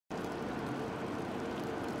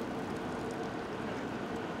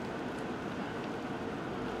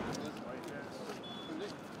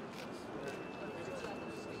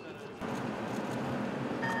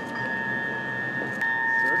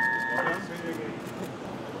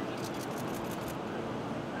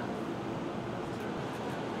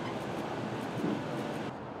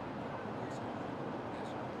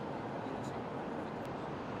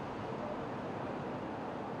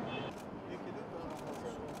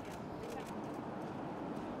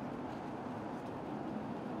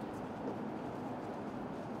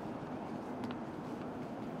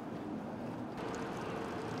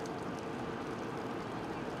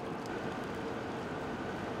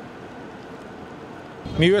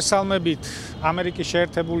მივესალმებით ამერიკის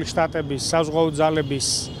შეერთებული შტატების საზღვაო ძალების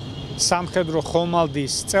სამხედრო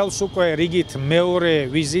ხომალდის წელს უკვე რიგით მეორე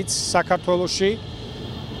ვიზიტს საქართველოში.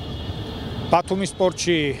 ბათუმის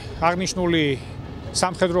პორტში აღნიშნული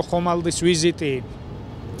სამხედრო ხომალდის ვიზიტი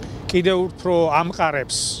კიდევ უფრო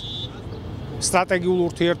ამყარებს სტრატეგიულ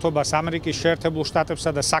ურთიერთობას ამერიკის შეერთებულ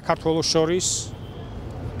შტატებსა და საქართველოს შორის,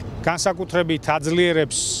 განსაკუთრებით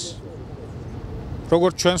აძლიერებს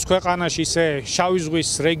როგორც ჩვენს ქვეყანაში, ისე შავი ზღვის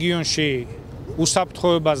რეგიონში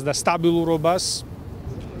უსაფრთხოებას და სტაბილურობას.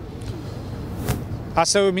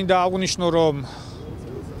 ასევე მინდა აღვნიშნო, რომ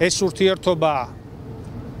ეს ურთიერთობა,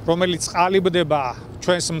 რომელიც ყალიბდება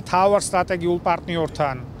ჩვენს მთავარ სტრატეგიულ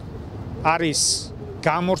პარტნიორთან, არის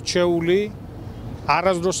გამორჩეული,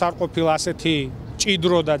 არასდროს არ ყოფილა ასეთი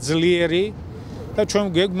ჭიდრო და ძლიერი და ჩვენ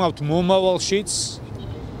გეგმავთ მომავალშიც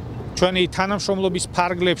ჩვენი თანამშრომლობის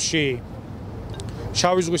ფარგლებში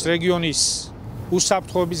შავი ზღვის რეგიონის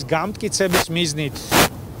უსაფრთხოების გამტკიცების მიზნით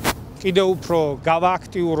კიდევ უფრო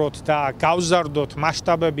გავააქტიუროთ და გავზარდოთ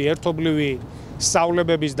მასშტაბები ერთობლივი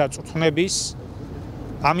სწავლებების და წვრთნების.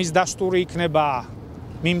 ამის დასტური იქნება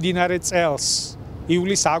მიმდინარე წელს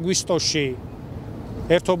ივლის-აგვისტოში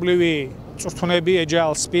ერთობლივი წვრთნები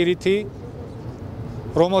agile spirit-ი,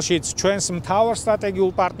 რომელშიც ჩვენს მთავარ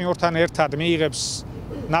სტრატეგიულ პარტნიორთან ერთად მიიღებს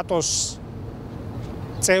ნატოს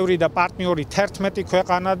წევრი და პარტნიორი 11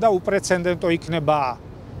 ქვეყანა და უპრეცედენტო იქნება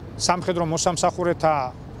სამხედრო მოსამსახურეთა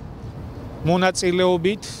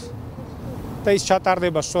მონაწილეობით და ის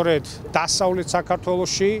ჩატარდება სწორედ დასავლეთ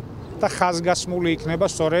საქართველოში და ხაზგასმული იქნება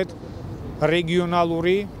სწორედ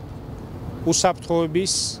რეგიონალური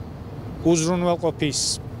უსაფრთხოების უზრუნველყოფის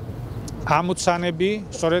ამოცანები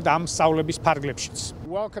სწორედ ამ სწავლების ფარგლებშიც.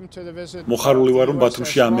 მოხარული ვარ, რომ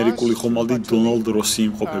ბათუმში ამერიკული ხომალდი დონალდ როსი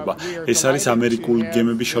იმყოფება. ეს არის ამერიკული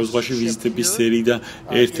გემების შავ-ზღვაში ვიზიტების სერიიდან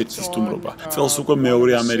ერთ-ერთი სტუმრობა. წელს უკვე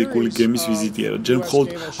მეორე ამერიკული გემის ვიზიტია, ჯერ მხოლოდ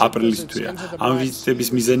აპრილის თვეა. ამ ვიზიტების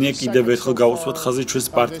მიზანია კიდევ ერთხელ გავუსვათ ხაზი ჩვენს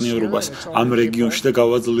პარტნიორობას ამ რეგიონში და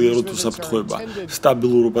გავაძლიეროთ უსაფრთხოება,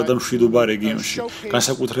 სტაბილურობა და მშვიდობა რეგიონში.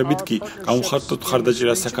 განსაკუთრებით კი გავხარტოთ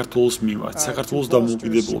მხარდაჭერას საქართველოს მიმართ, საქართველოს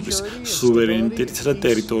დამოუკიდებლობის, სუვერენიტეტისა და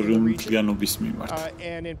ტერიტორიული მთლიანობის მიმართ.